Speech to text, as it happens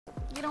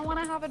You don't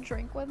want to have a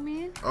drink with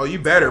me? Oh, you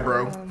better,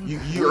 bro. You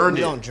earned it.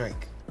 We don't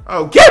drink.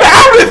 Oh, get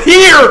out of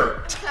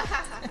here!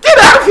 Get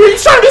out of here! You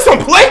trying to get some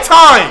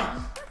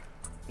playtime?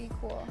 Be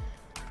cool.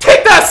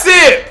 Take that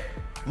sip!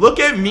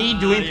 Look at me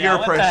doing peer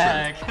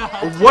pressure.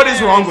 What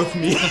is wrong with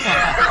me?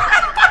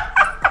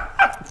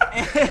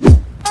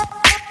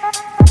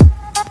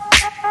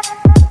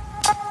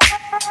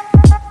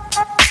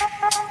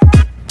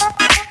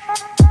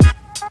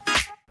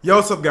 Yo,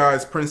 what's up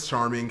guys, Prince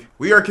Charming.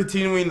 We are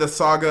continuing the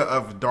saga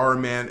of Dhar,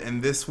 Mann,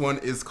 and this one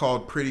is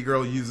called Pretty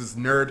Girl Uses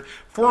Nerd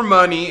for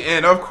Money,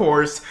 and of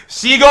course,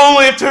 she gon'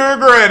 live to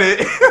regret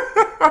it.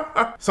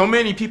 So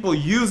many people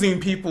using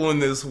people in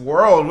this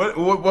world.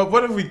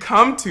 What have we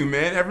come to,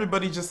 man?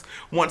 Everybody just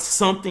wants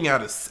something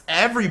out of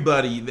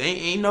everybody. They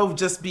ain't no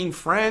just being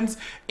friends,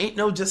 ain't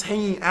no just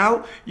hanging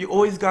out. You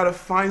always gotta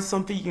find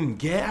something you can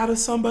get out of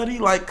somebody.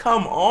 Like,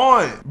 come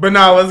on. But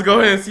now let's go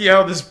ahead and see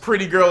how this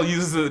pretty girl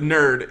uses a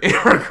nerd and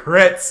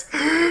regrets.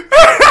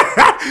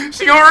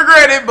 She gonna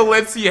regret it, but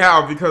let's see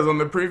how, because on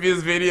the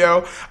previous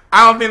video,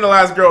 I don't think the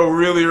last girl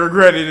really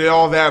regretted it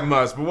all that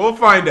much, but we'll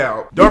find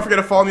out. Don't forget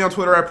to follow me on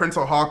Twitter at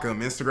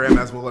PrinceO'Hawkum, Instagram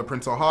as well at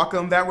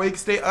PrinceO'Hawkum. That way you can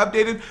stay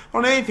updated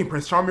on anything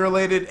Prince Charming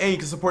related, and you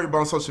can support your boy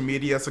on social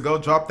media, so go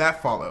drop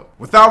that follow.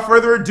 Without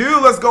further ado,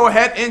 let's go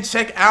ahead and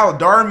check out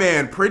Dhar,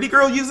 Mann. Pretty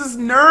Girl Uses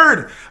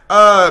Nerd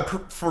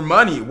for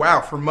money.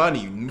 Wow, for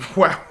money.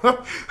 Wow.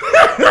 Hope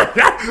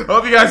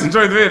you guys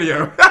enjoyed the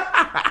video.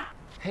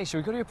 Hey, should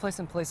we go to your place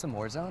and play some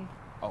Warzone?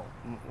 Oh,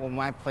 well,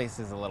 my place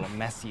is a little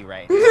messy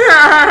right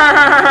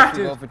now.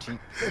 Dude, over cheap.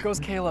 there goes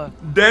Kayla.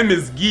 Them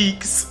is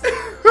geeks.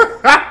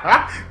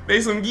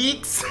 They some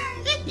geeks. Out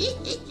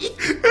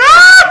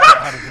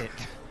of it.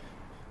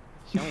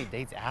 She only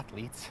dates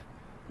athletes.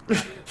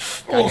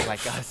 Guys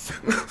like us.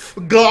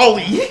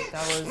 Golly.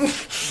 That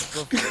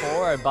was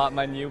before I bought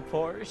my new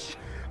Porsche.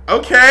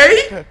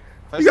 Okay.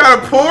 You got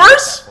a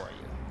Porsche?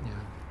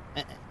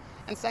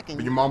 And second,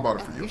 but your mom bought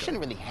it for you. You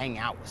shouldn't really hang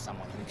out with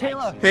someone who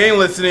Kayla. He ain't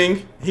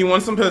listening. He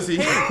wants some pussy.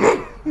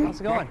 Hey.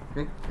 How's it going?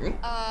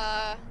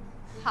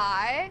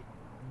 Hi.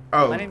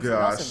 Oh my name's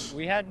gosh. Nelson.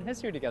 We had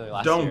history together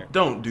last year.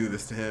 Don't do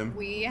this to him.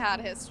 We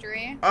had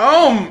history.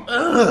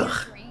 Ugh.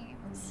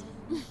 Dreams.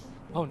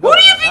 Oh, no, Who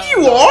do you think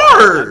you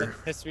are?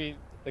 History,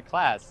 the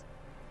class.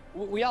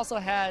 We also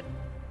had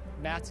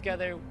math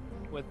together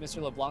with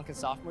Mr. LeBlanc in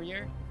sophomore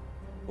year.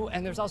 Ooh,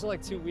 and there's also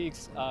like 2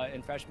 weeks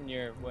in freshman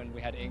year when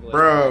we had English.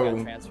 Bro, we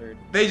got transferred.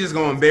 They just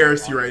gonna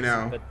embarrass you right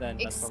now. But then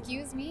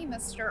Excuse me,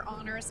 Mr.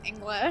 Honors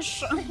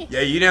English. Yeah,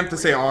 you didn't have to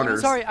say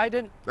honors. Sorry, I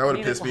didn't. That would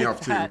have pissed me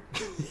off too.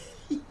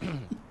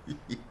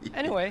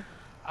 Anyway,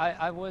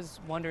 I was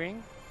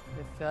wondering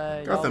if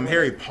got them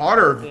Harry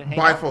Potter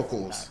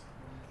bifocals.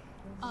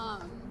 I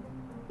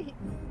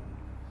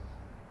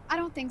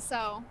don't think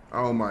so.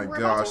 Oh my We're about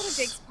to go gosh. to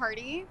Jake's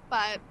party,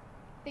 but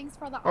thanks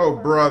for the offer. Oh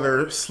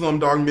brother,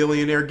 Slumdog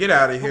Millionaire, get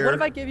out of here. What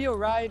if I give you a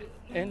ride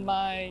in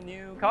my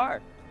new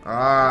car?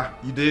 Ah,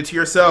 you did it to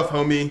yourself,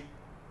 homie.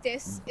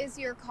 This is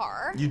your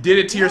car? You did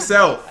it to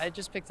yourself. I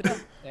just picked it up,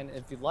 and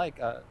if you'd like,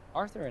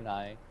 Arthur and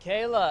I.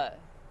 Kayla,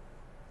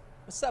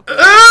 what's up?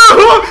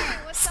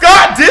 What's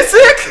Scott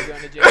Disick? You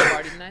going to Jake's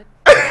party tonight?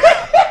 We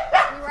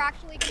were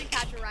actually gonna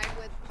catch a ride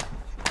with.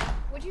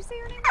 What'd you say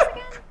your name was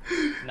again?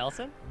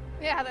 Nelson?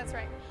 Yeah, that's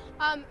right.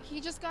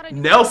 He just got a.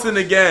 Nelson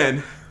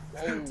again.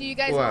 Do you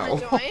guys Wow.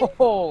 want to join?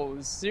 Oh,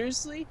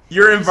 seriously?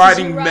 You're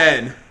inviting your ride?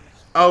 men.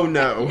 Oh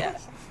no. Yeah.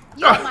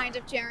 You don't mind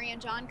if Jerry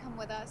and John come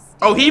with us?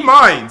 Oh, he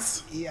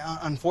minds. Yeah,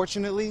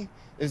 unfortunately,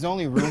 there's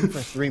only room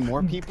for 3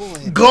 more people.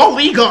 And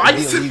Golly, it'd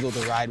guys. be illegal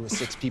to ride with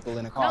 6 people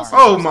in a car.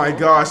 Oh my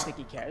gosh. I don't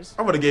think he cares.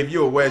 I would have gave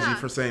you a wedgie Yeah.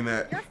 for saying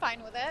that. You're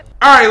fine with it.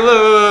 Alright,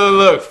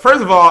 look.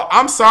 First of all,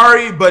 I'm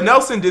sorry, but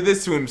Nelson did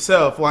this to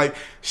himself. Like,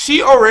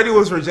 she already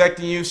was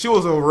rejecting you. She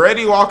was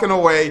already walking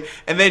away.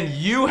 And then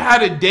you had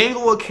to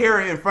dangle a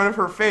carrot in front of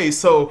her face.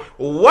 So,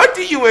 what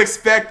do you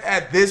expect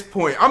at this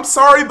point? I'm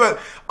sorry, but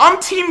I'm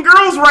team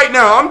girls right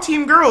now. I'm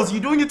team girls.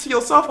 You doing it to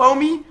yourself,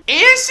 homie?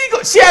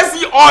 And she has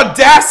the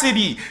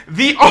audacity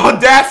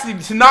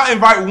to not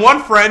invite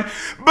one friend,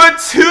 but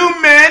 2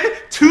 men,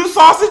 2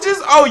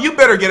 sausages? Oh, you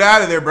better get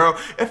out of there, bro.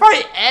 If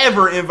I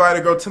ever invite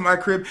a girl to my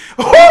crib,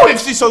 oh,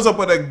 if she shows up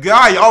with a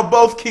guy, y'all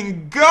both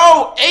can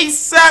go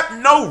ASAP,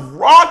 no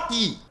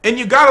Rocky. And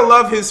you gotta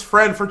love his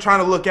friend for trying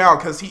to look out,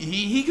 because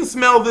he can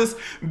smell this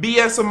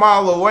BS a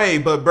mile away.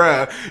 But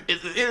bruh,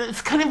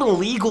 it's kind of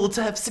illegal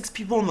to have 6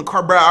 people in the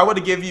car. Bruh, I would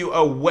have give you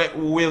a wet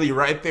willy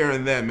right there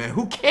and then, man.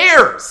 Who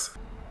cares?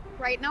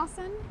 Right,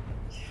 Nelson?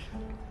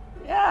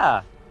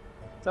 Yeah,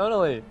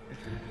 totally.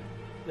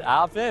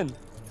 Hop in,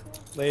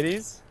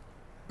 ladies.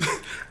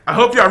 I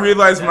hope y'all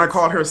realized when I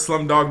called her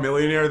Slumdog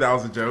Millionaire, that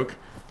was a joke.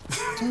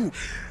 Dude,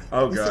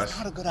 Oh this gosh. is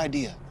not a good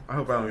idea. I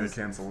hope I don't get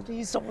canceled.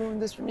 Please don't ruin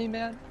this for me,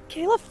 man.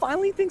 Kayla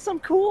finally thinks I'm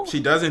cool. She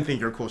doesn't think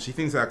you're cool. She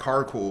thinks that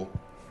car cool.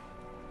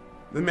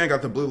 This man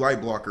got the blue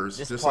light blockers,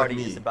 This just party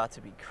like me. is about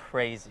to be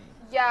crazy.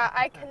 Yeah,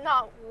 I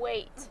cannot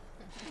wait.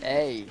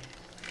 Hey,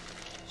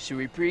 should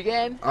we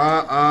pregame?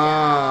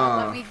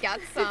 Let me get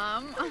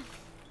some.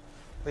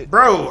 Wait,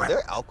 Bro. Is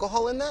there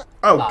alcohol in that?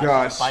 Oh Nah,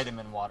 gosh.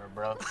 vitamin water,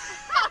 bro.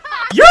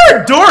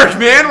 You're a dork,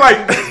 man. Like,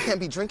 You can't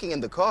be drinking in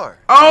the car.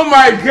 oh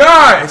my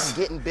gosh.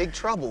 Get in big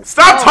trouble.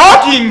 Stop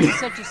talking. You're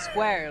such a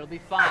square. It'll be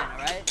fine, all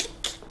right?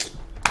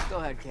 Go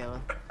ahead,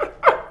 Kayla.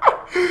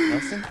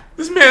 Nelson?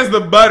 This man's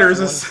the butters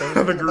You wanna say of the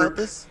anything about group.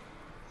 this?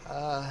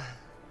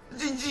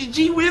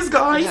 Gee whiz,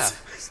 guys. Yeah.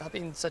 Stop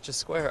being such a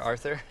square,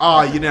 Arthur.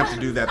 Oh, you didn't have to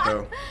do that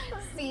though.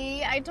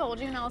 See, I told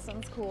you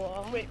Nelson's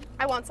cool. Wait,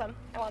 I want some.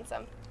 I want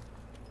some.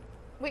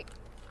 Wait,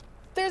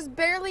 there's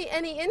barely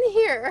any in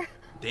here.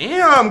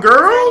 Damn, Any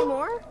girl.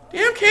 more?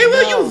 Damn,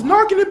 Kayla, you was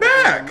knocking it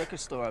There's a back. liquor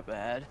store up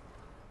ahead.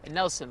 Hey,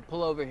 Nelson,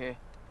 pull over here.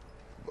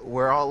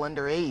 We're all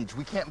underage.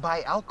 We can't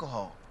buy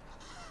alcohol.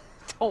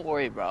 Don't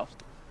worry, bro.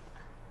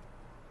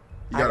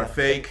 You got a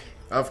fake?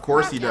 Of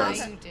course he Yeah,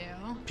 does. you do.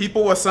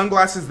 People with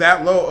sunglasses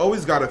that low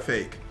always got a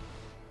fake.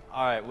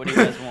 All right, what do you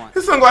guys want?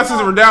 His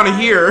sunglasses were down to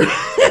here.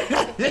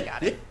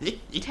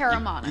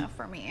 Terramana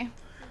for me.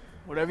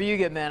 Whatever you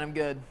get, man, I'm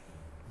good.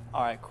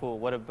 All right, cool.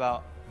 What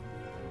about?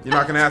 You're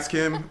not gonna ask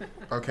him?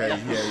 Okay,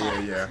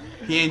 yeah.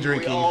 He ain't We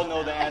all drinking.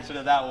 know the answer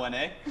to that one,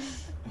 eh?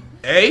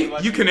 Eh?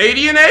 You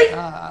Canadian, eh?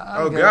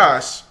 I'm Oh good.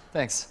 gosh.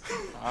 Thanks.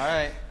 All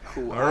right.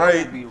 Cool. All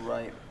right. I'll be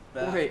right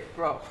back. Wait,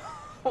 bro.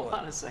 Hold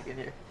on a second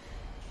here.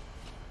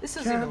 This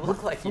doesn't even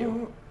look like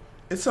you.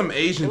 It's some It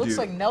Asian looks dude.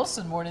 like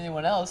Nelson more than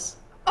anyone else.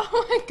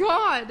 Oh my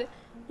god.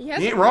 Yes.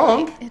 He ain't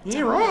wrong. He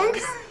ain't wrong.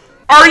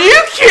 Are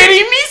you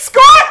kidding me,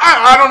 Scott?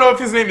 I don't know if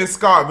his name is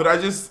Scott, but I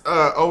just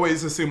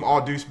always assume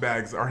all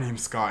douchebags are named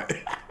Scott.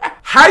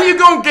 How you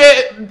gonna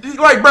get,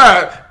 like,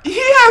 bruh, he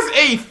has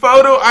a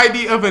photo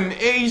ID of an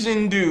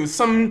Asian dude,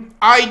 some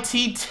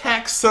IT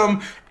tech,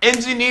 some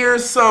engineer,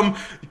 some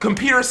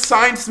computer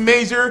science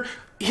major.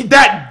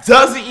 That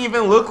doesn't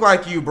even look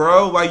like you,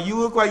 bro. Like, you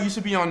look like you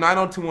should be on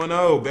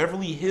 90210,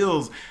 Beverly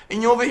Hills.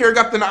 And you over here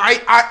got an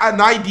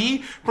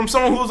ID from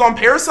someone who was on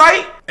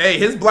Parasite? Hey,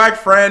 his black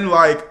friend,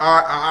 like,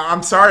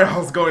 I'm sorry I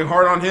was going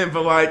hard on him,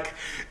 but, like,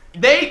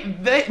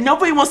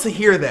 nobody wants to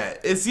hear that.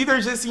 It's either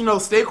just, you know,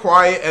 stay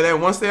quiet, and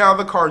then once they're out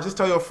of the car, just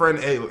tell your friend,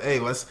 hey,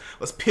 let's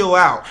peel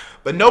out.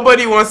 But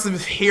nobody wants to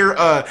hear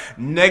a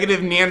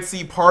negative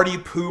Nancy party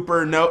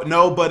pooper.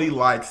 Nobody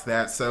likes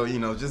that. So, you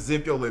know, just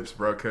zip your lips,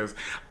 bro, because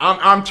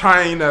I'm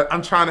trying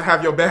to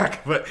have your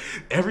back, but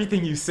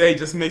everything you say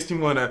just makes me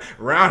want to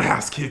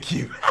roundhouse kick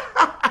you.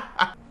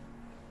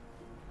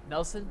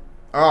 Nelson,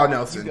 Oh, you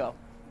Nelson. go.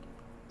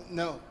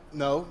 No.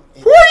 Who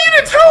are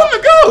you to tell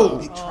him to go?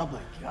 Big trouble.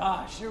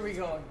 Gosh, here we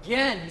go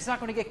again. He's not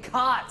going to get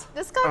caught.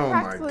 This guy Oh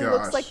my practically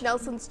looks gosh. like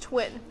Nelson's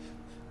twin.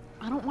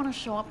 I don't want to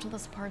show up to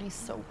this party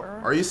sober.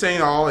 Are you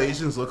saying all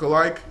Asians look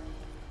alike?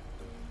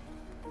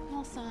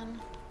 Nelson.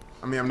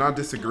 I mean, I'm not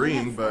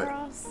disagreeing, for but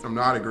us? I'm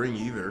not agreeing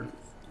either.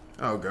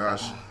 Oh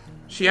gosh.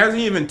 She hasn't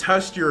even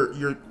touched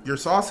your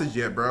sausage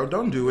yet, bro.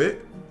 Don't do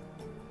it.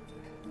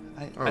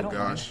 I Oh don't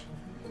gosh.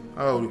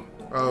 Oh.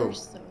 You're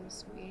so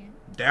sweet.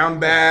 Down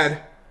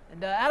bad.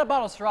 And add a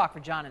bottle of Ciroc for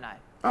John and I.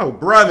 Oh,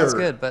 brother. That's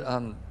good, but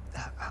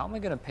how am I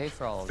gonna pay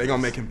for all of They this?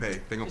 gonna make him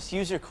pay. They gonna. Just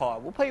use your car.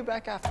 We'll pay you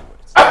back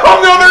afterwards.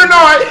 Oh no, they're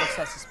not. Looks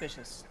that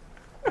suspicious.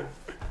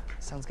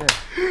 Sounds good.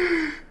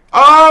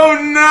 Oh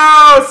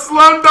no,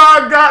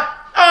 Slumdog got.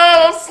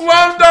 Oh,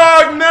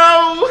 Slumdog,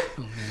 no.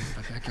 Oh man, if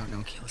I back out now,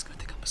 Kayla's gonna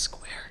think I'm a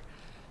square.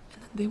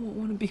 And then they won't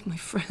want to be my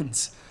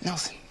friends.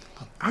 Nelson,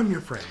 look, I'm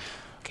your friend.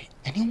 okay,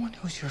 anyone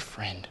who's your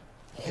friend,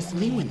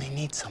 only when they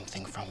need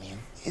something from you,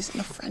 isn't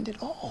a friend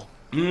at all.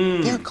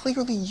 They're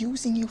clearly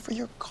using you for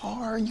your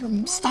car and your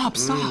money. Stop!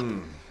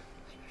 You're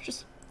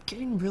just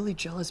getting really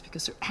jealous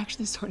because they're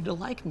actually starting to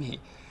like me.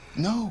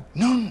 No,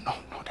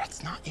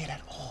 that's not it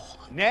at all.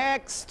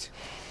 Next.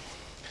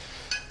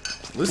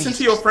 Listen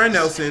to your friend,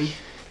 Nelson.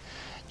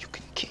 You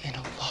can get in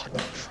a lot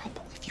of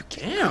trouble if you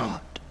get Damn.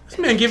 caught. This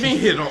man giving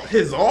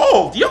his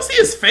all. Do y'all see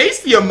his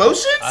face? The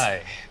emotions?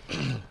 Hi,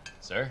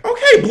 sir.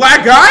 Okay,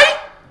 black guy.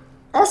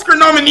 Oscar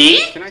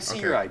nominee. Can I see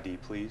your ID,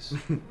 please?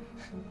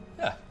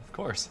 Yeah, of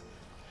course.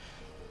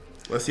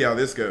 Let's see how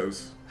this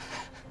goes.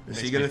 Is Makes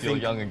he me gonna feel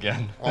think young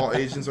again. all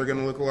Asians are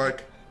gonna look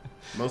alike?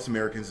 Most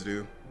Americans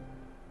do.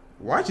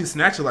 Why'd you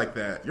snatch it like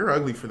that? You're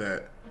ugly for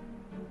that.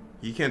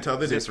 You can't tell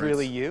the Is this difference.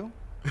 really you?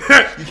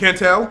 You can't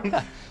tell?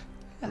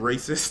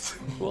 Racist.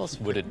 Who else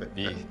would it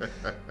be?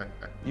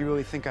 You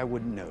really think I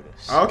wouldn't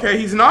notice? Okay,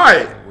 he's not.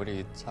 What are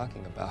you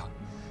talking about?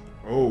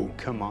 Oh.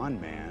 Come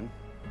on, man.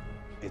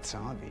 It's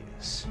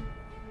obvious.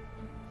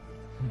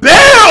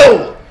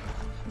 Bell!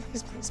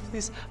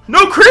 Please.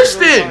 No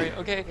Christian! Sorry,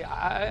 okay,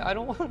 I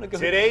don't want to go.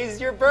 Today's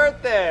your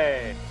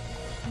birthday.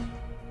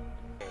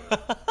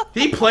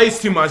 He plays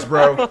too much,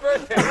 bro. Oh,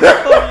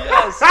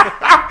 yes.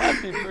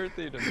 Happy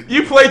birthday to me.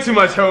 You play too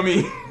much,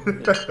 homie.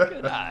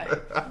 Good eye.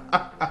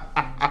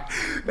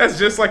 That's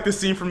just like the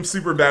scene from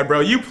Superbad,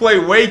 bro. You play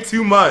way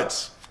too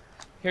much.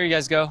 Here you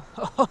guys go.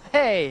 Oh,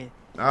 hey.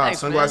 Ah, Thanks,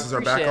 sunglasses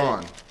man. are back Appreciate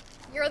on.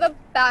 You're the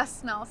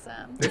best,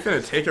 Nelson. They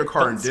finna take your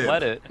car and dip.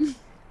 Sweat it.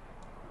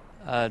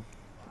 Why'd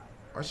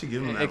she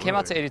give him that? It came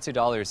out to look?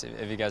 $82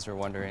 if you guys were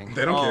wondering.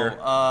 They don't care.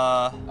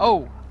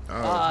 Oh,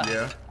 Oh,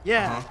 yeah.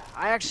 yeah.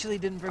 I actually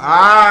didn't bring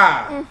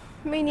Ah!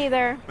 Me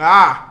neither.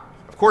 Ah,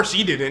 of course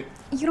she didn't.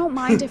 You don't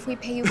mind if we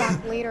pay you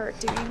back later,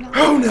 do you, Nelson?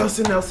 Oh,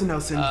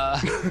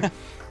 Nelson.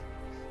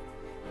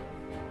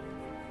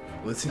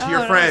 Listen to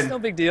your friend. It's no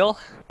big deal.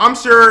 I'm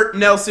sure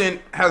Nelson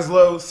has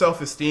low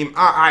self-esteem.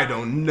 I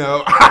don't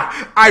know.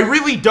 I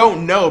really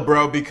don't know,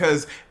 bro,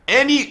 because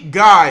any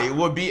guy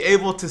would be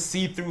able to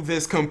see through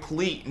this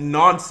complete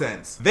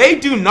nonsense. They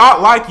do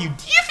not like you.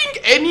 Do you think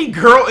any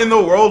girl in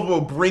the world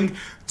will bring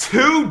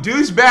two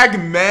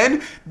douchebag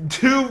men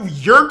to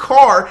your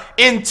car,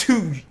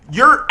 into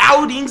your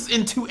outings,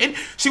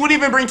 she wouldn't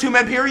even bring two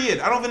men, period.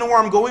 I don't even know where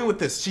I'm going with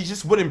this. She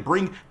just wouldn't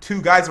bring two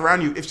guys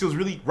around you if she was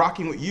really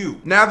rocking with you.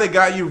 Now they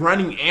got you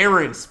running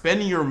errands,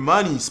 spending your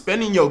money,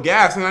 spending your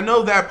gas, and I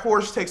know that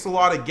Porsche takes a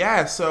lot of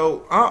gas,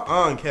 so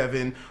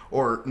Kevin,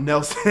 or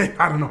Nelson,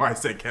 I don't know why I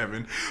said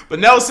Kevin, but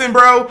Nelson,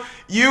 bro,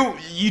 you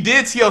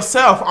did to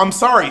yourself. I'm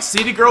sorry.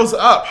 City girls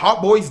up,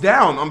 hot boys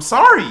down. I'm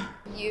sorry.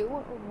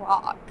 You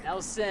rock.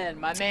 Nelson,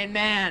 my main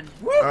man.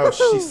 Oh,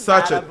 she's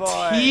such a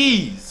Attaboy.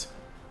 tease.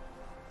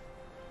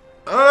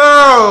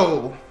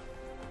 Oh,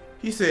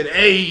 he said,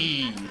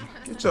 "Hey,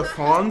 get your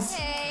phones."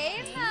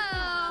 Hey,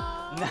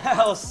 no.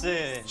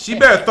 Nelson. She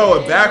better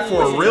throw it back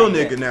for a real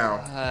nigga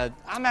now.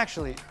 I'm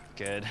actually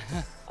good.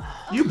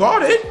 You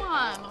bought it. Come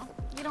on.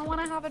 You don't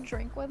want to have a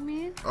drink with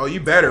me? Oh,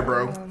 you better,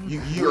 bro. You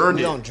earned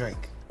We it. don't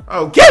drink.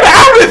 Oh, get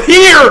out of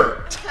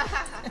here!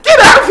 Get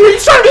out of here! You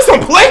trying to get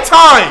some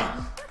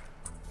playtime?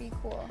 Be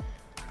cool.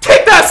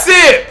 Take that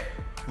sip!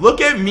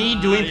 Look at me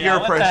doing peer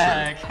what the pressure.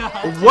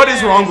 heck? What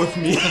is wrong with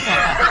me?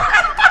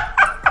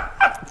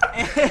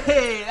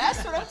 Hey,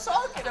 that's what I'm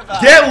talking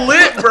about. Get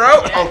lit,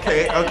 bro.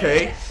 Okay.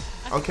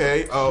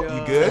 Oh,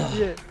 you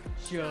good?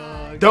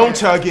 Don't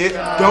chug it.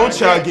 Don't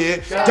chug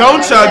it.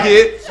 Don't chug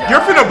it.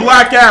 You're finna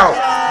black out.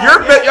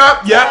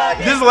 Yep.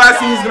 This is the last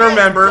thing he's gonna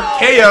remember.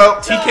 KO.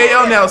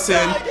 TKO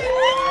Nelson.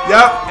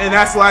 Yep. And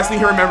that's the last thing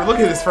he remember. Look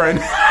at his friend.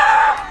 This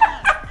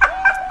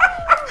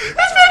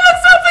man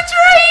looks so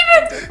betrayed.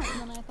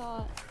 Than I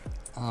thought.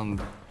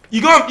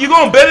 You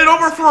gonna bet it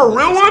over for a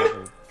real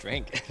one?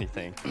 Drink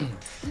anything.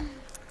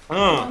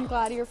 I'm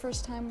glad your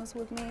first time was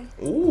with me.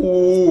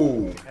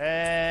 Ooh.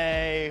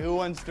 Hey, who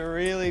wants to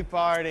really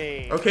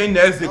party? Okay,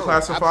 Ned's No,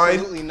 declassified.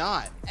 Absolutely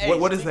not. Hey,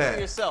 What is speak that?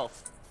 For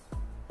yourself.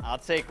 I'll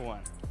take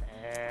one.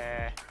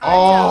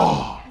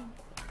 Oh.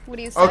 What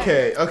do you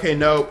say? Okay,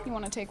 nope. You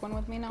want to take one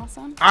with me,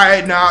 Nelson?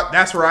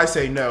 That's where I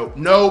say no.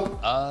 Nope.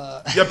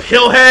 You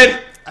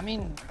pillhead. I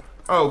mean,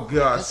 Oh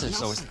gosh. this is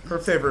so. Her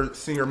favorite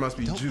singer must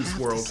be Don't Juice have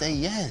to WRLD. say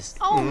yes.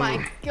 Oh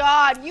my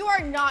God, you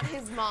are not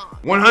his mom.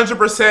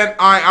 100%.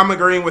 I'm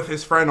agreeing with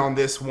his friend on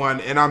this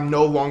one, and I'm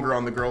no longer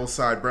on the girl's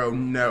side, bro.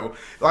 No.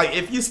 Like,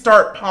 if you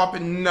start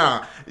popping,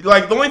 nah.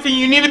 Like, the only thing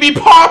you need to be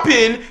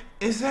popping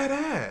is that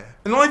ass.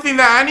 And the only thing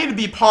that I need to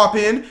be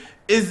popping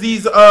is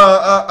these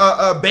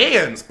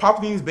bands.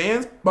 Pop these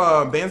bands.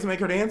 Bands to make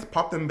her dance.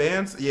 Pop them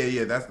bands.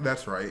 Yeah,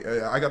 that's right.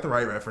 I got the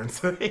right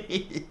reference. I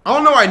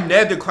don't know why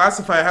Ned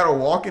Declassified had to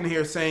walk in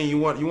here saying you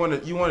want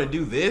to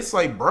do this.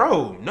 Like,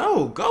 bro,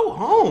 no, go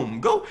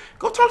home. Go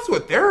talk to a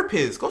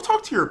therapist. Go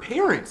talk to your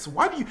parents.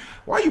 Why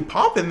are you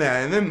popping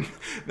that? And then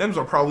them's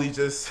are probably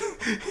just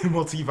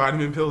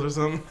multivitamin pills or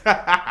something.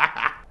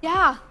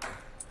 Yeah.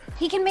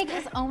 He can make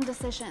his own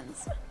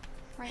decisions.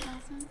 Right,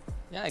 Nelson?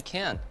 Yeah, I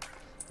can.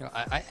 You know,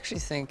 I actually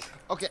think.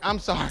 Okay, I'm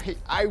sorry.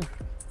 I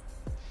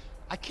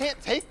can't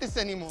take this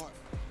anymore.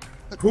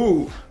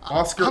 Who?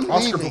 Oscar I'm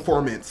leaving.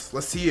 performance.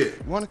 Let's see it.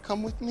 You want to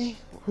come with me?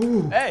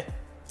 Who? Hey,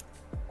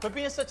 quit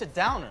being such a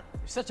downer.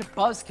 You're such a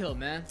buzzkill,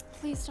 man.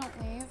 Please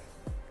don't leave.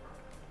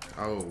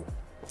 Oh.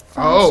 Friends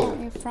Oh.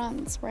 don't leave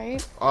friends,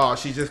 right? Oh,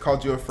 she just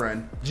called you a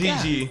friend.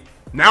 GG.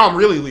 Now I'm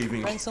really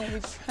leaving. Friends don't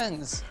leave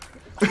friends.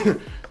 Why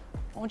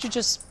don't you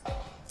just.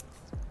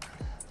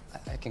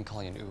 I can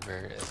call you an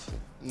Uber if.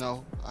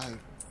 No,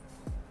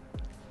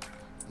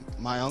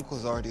 my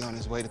uncle's already on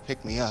his way to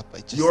pick me up.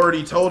 You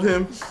already told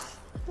him?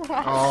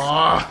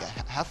 Aw.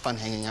 Yeah, have fun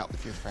hanging out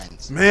with your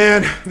friends.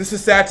 Man, this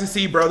is sad to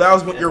see, bro. That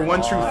was your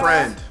one true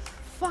friend.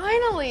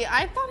 Finally,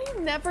 I thought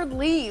he'd never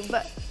leave.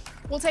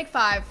 We'll take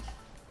 5.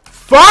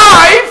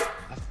 5?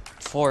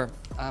 4.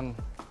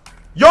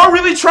 Y'all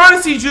really trying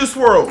to see Juice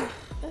WRLD?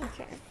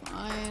 Okay,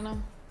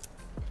 fine.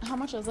 How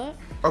much is it?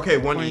 Okay,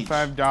 one each.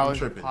 I'm $25 a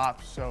tripping.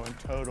 pop, so in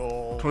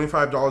total.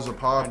 $25 a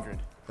pop. 100.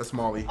 That's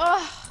Molly.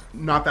 Ugh,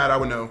 Not that I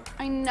would know.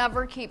 I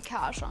never keep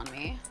cash on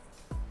me.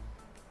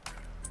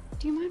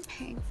 Do you mind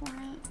paying for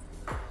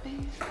it,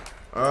 babe?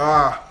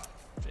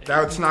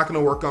 That's not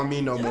gonna work on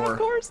me no Yeah, more. of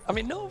course. I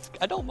mean, no,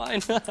 I don't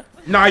mind.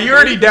 Nah, you're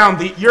already down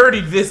deep. You're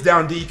already this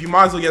down deep. You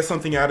might as well get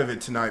something out of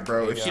it tonight,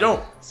 bro. If you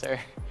don't Sir.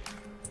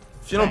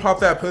 pop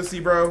that pussy,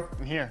 bro,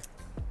 And here,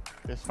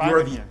 there's you are 5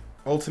 in the here.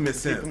 ultimate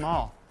Keep simp. them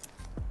all,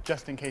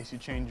 just in case you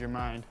change your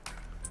mind.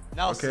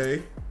 Nelson,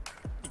 Okay.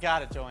 you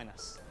gotta join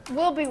us.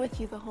 We'll be with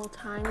you the whole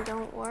time,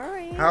 don't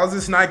worry. How's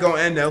this night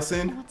gonna end,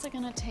 Nelson? What's it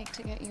gonna take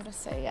to get you to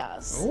say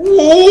yes?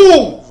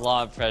 Ooh! There's a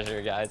lot of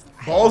pressure, guys.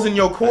 Balls in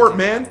your court,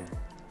 man.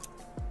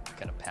 I'm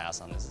gonna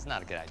pass on this. It's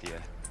not a good idea.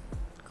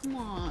 Come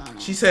on.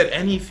 She said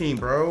anything,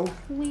 bro.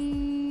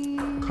 Please.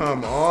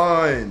 Come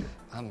on.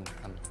 I'm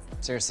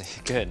Seriously,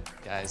 good,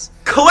 guys.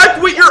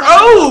 Collect what you're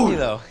You owed!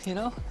 though, you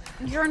know?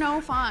 You're no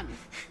fun.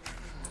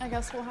 I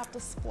guess we'll have to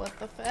split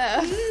the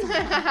fifth.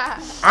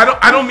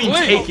 I don't mean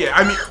take it.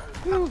 I mean,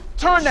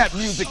 Turn that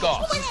music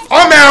off.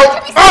 I'm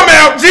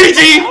out,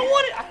 Gigi!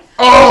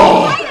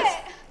 Oh!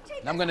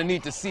 I'm gonna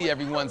need to see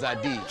everyone's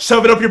ID.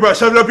 Shove it up your butt,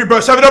 shove it up your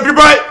butt, shove it up your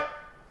butt!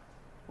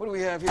 What do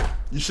we have here?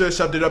 You should have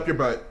shoved it up your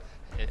butt.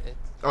 It's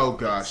Oh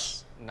gosh.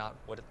 not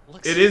what it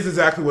looks It is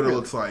exactly what it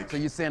looks like. So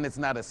you're saying it's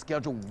not a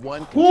Schedule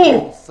 1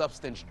 controlled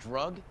substance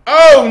drug?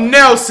 Oh,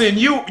 Nelson,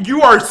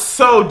 you are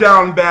so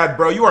down bad,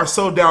 bro. You are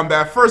so down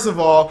bad. First of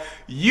all,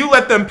 you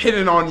let them pin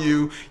it on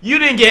you. You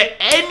didn't get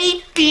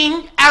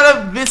anything out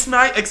of this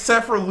night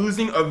except for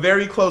losing a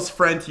very close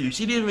friend to you.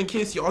 She didn't even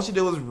kiss you. All she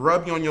did was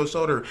rub you on your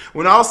shoulder.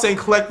 When I was saying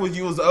collect what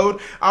you was owed,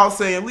 I was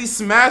saying at least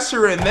smash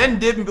her and then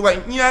didn't be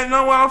like, yeah, you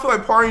know what? I don't feel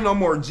like partying no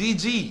more.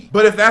 GG.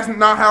 But if that's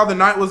not how the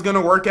night was going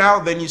to work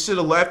out, then you should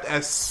have left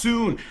as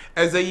soon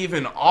as they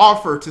even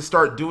offer to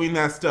start doing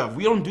that stuff.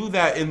 We don't do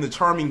that in the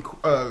Charming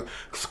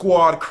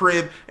Squad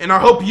crib, and I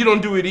hope you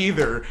don't do it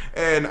either.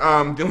 And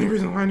the only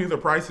reason why I knew the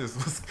prices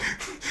was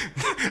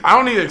I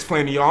don't need to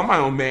explain to y'all. I'm my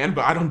own man,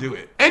 but I don't do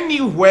it.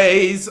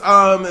 Anyways,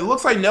 it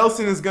looks like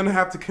Nelson is gonna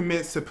have to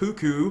commit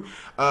seppuku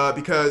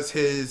because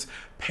his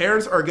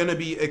parents are gonna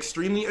be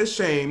extremely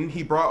ashamed.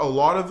 He brought a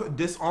lot of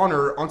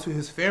dishonor onto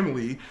his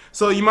family,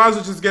 so you might as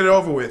well just get it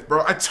over with,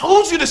 bro. I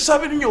told you to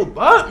shove it in your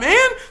butt,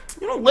 man.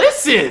 You don't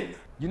listen.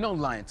 You know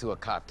lying to a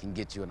cop can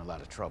get you in a lot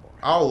of trouble.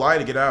 Right? I'll lie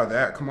to get out of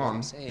that. Come on,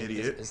 I'm saying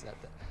idiot. is that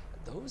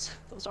those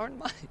aren't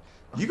mine.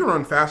 You can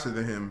run faster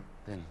than him.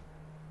 Then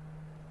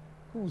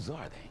whose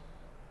are they?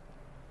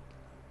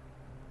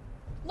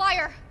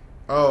 Liar.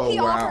 Oh, He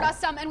wow. offered us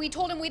some and we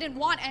told him we didn't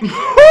want any. He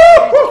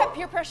kept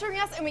peer pressuring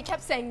us and we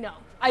kept saying no.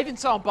 I even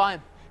saw him buy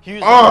him. He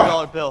used a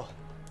 $100 bill.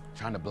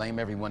 Trying to blame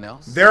everyone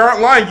else? They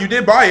aren't lying. You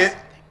did buy it.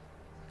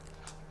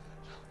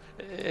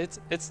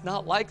 It's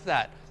not like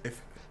that.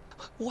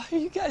 Why are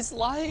you guys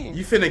lying?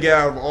 You finna get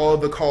out of all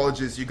the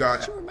colleges you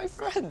got. You were my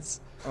friends.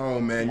 Oh,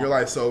 man. Your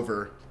life's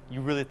over. You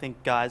really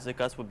think guys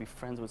like us would be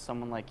friends with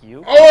someone like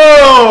you? I just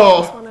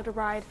Oh! wanted to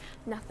ride,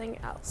 nothing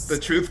else. The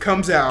truth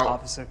comes out.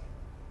 Officer,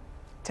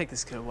 take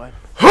this kid away.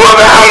 Who the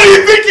hell do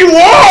you think you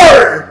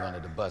are? You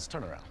wanted the bus.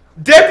 Turn around.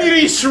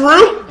 Deputy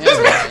Shrew? Hands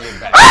behind your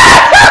back.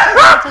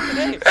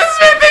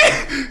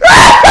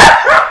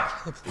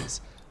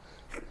 Please.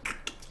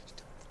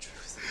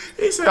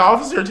 He said,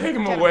 officer, take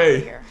him Get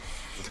away. here.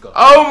 Let's go.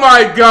 Oh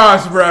my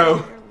gosh, bro.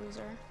 You're a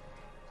loser.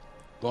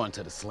 Going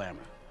to the slammer.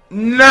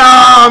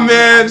 Nah,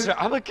 man. Officer,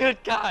 I'm a good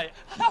guy.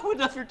 I would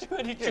never do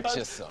any drugs.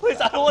 yourself Please,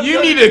 I don't want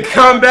You need to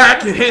come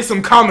back and hit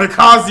some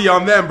kamikaze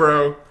on them,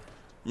 bro.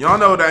 Y'all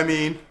know what I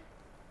mean.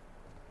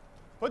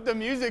 Put the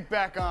music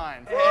back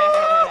on.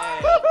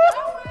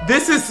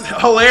 This is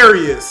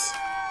hilarious.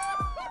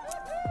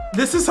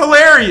 This is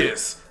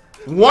hilarious.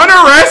 One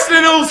arrest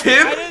and it was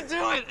him? I didn't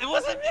do it. It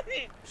wasn't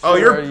me. Oh,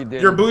 Sure you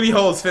didn't. your booty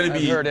hole is finna I've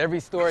be, heard every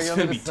story it's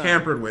under finna the be sun.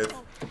 tampered with.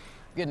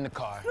 Get in the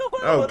car.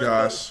 Oh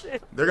gosh.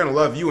 They're gonna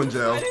love you in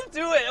jail. I didn't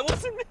do it. It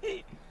wasn't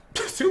me.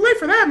 It's too late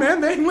for that,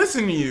 man. They ain't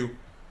listen to you.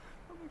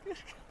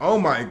 Oh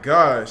my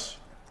gosh.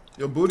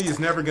 Your booty is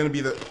never gonna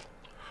be the...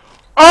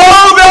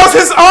 Oh, that was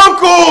his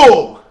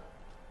uncle!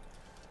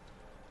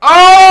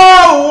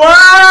 Oh,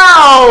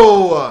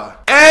 wow!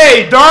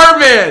 Hey,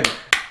 Darman!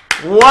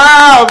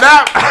 Wow,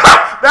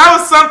 that that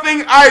was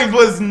something I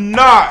was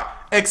not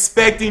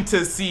expecting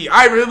to see.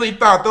 I really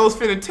thought those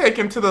finna take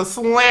him to the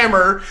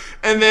slammer,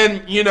 and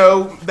then, you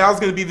know, that was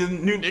gonna be the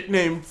new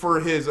nickname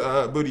for his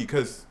booty,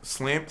 cause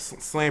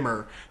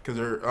slammer, cause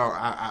they're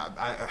I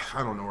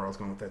don't know where I was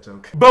going with that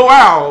joke. But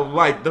wow,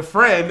 like the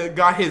friend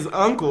got his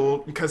uncle,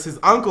 because his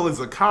uncle is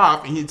a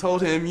cop, and he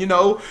told him, you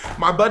know,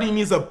 my buddy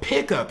needs a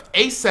pickup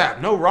ASAP,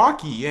 no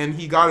Rocky, and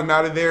he got him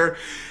out of there.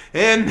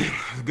 And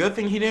good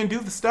thing he didn't do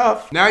the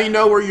stuff. Now you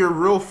know where your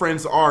real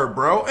friends are,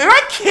 bro. And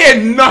I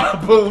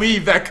cannot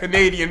believe that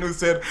Canadian who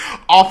said,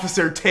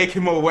 officer, take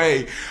him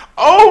away.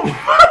 Oh my,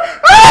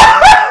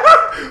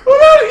 who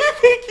do you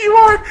think you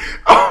are?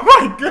 Oh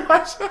my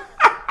gosh.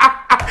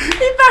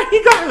 He thought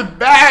he got a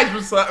badge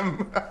or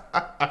something.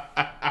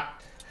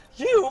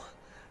 You?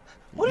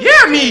 What are Yeah, you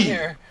doing me.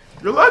 here?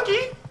 You're lucky.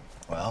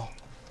 Well,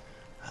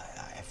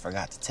 I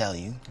forgot to tell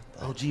you.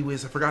 But Oh, gee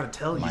whiz, I forgot to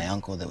tell you. my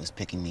uncle that was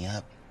picking me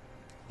up,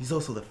 He's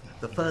also the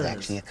he's fuzz.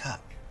 actually a cop.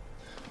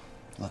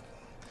 Look,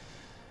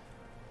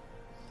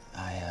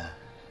 I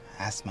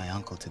asked my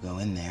uncle to go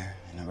in there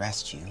and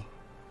arrest you,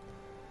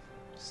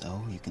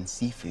 so you can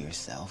see for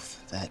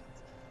yourself that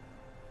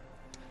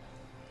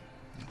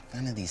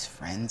none of these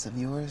friends of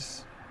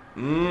yours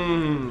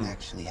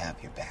actually have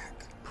your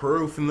back.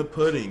 Proof in the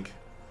pudding.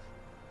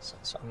 So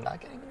I'm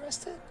not getting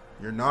arrested?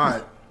 You're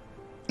not.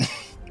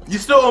 You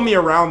still owe me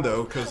a round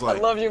though, cause like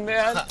I love you,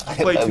 man. I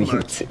play too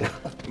much.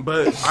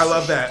 But I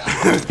love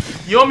that.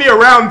 You owe me a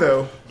round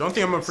though. Don't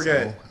think I'm gonna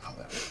forget.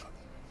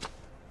 So,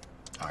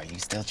 are you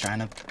still trying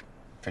to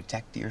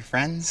protect your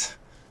friends?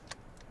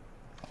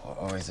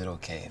 Or is it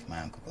okay if my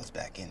uncle goes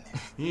back in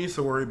there? You need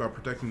to worry about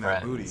protecting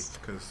that booty, Friends.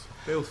 because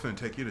they was finna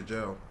take you to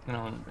jail. You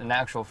know, an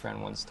actual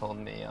friend once told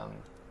me,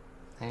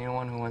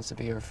 anyone who wants to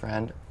be your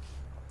friend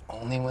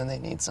only when they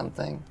need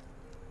something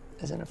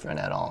isn't a friend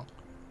at all.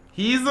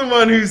 He's the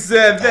one who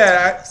said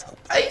that.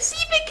 I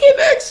see the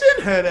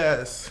connection, head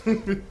ass.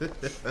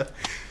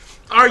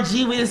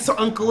 RG with his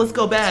uncle, let's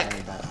go back.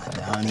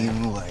 Don't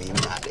even worry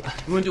about it.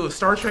 You wanna do a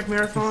Star Trek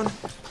marathon?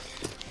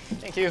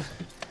 Thank you.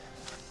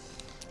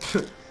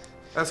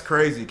 That's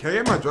crazy. Can I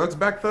get my drugs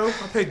back though?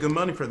 I paid good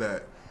money for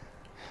that.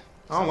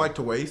 I don't like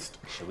to waste.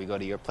 Should we go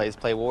to your place,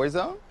 play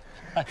Warzone?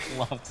 I'd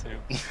love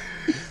to.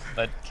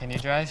 But can you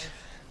drive?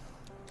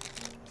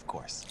 Of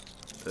course.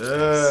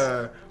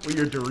 With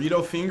your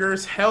Dorito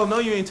fingers? Hell no,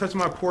 you ain't touching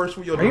my Porsche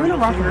with your Are you Dorito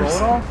gonna rock and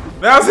fingers. roll at all?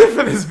 That was it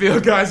for this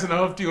video, guys, and I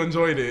hope you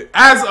enjoyed it.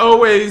 As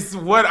always,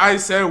 what I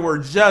said were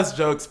just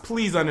jokes.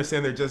 Please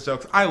understand they're just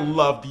jokes. I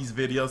love these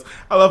videos.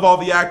 I love all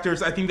the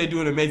actors. I think they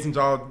do an amazing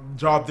job.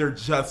 They're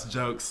just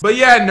jokes. But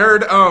yeah,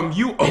 nerd,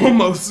 you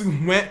almost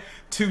went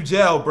to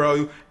jail,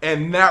 bro,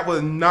 and that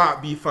would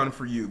not be fun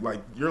for you. Like,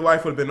 your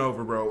life would have been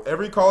over, bro.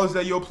 Every college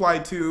that you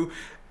applied to,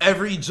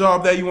 every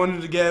job that you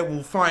wanted to get,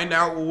 we'll find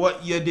out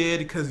what you did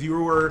because you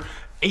were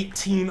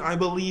 18, I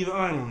believe.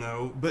 I don't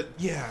know. But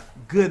yeah,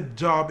 good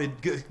job.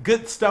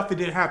 Good stuff that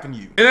didn't happen to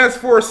you. And as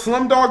for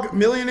Slumdog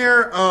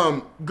Millionaire,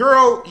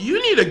 girl,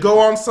 you need to go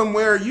on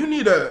somewhere. You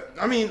need to,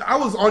 I mean, I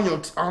was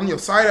on your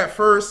side at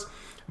first,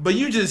 but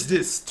you just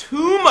did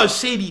too much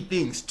shady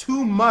things.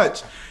 Too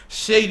much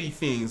shady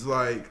things.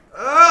 Like,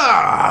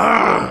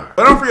 but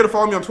don't forget to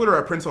follow me on Twitter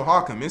at Prince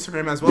O'Hawkham,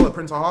 Instagram as well at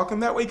Prince O'Hawkham.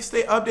 That way you can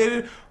stay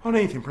updated on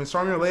anything Prince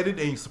Charming related,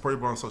 and you can support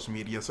your boy on social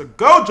media. So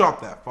go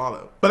drop that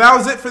follow. But that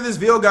was it for this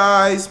video,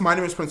 guys. My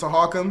name is Prince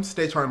O'Hawkham.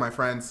 Stay charming, my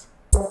friends.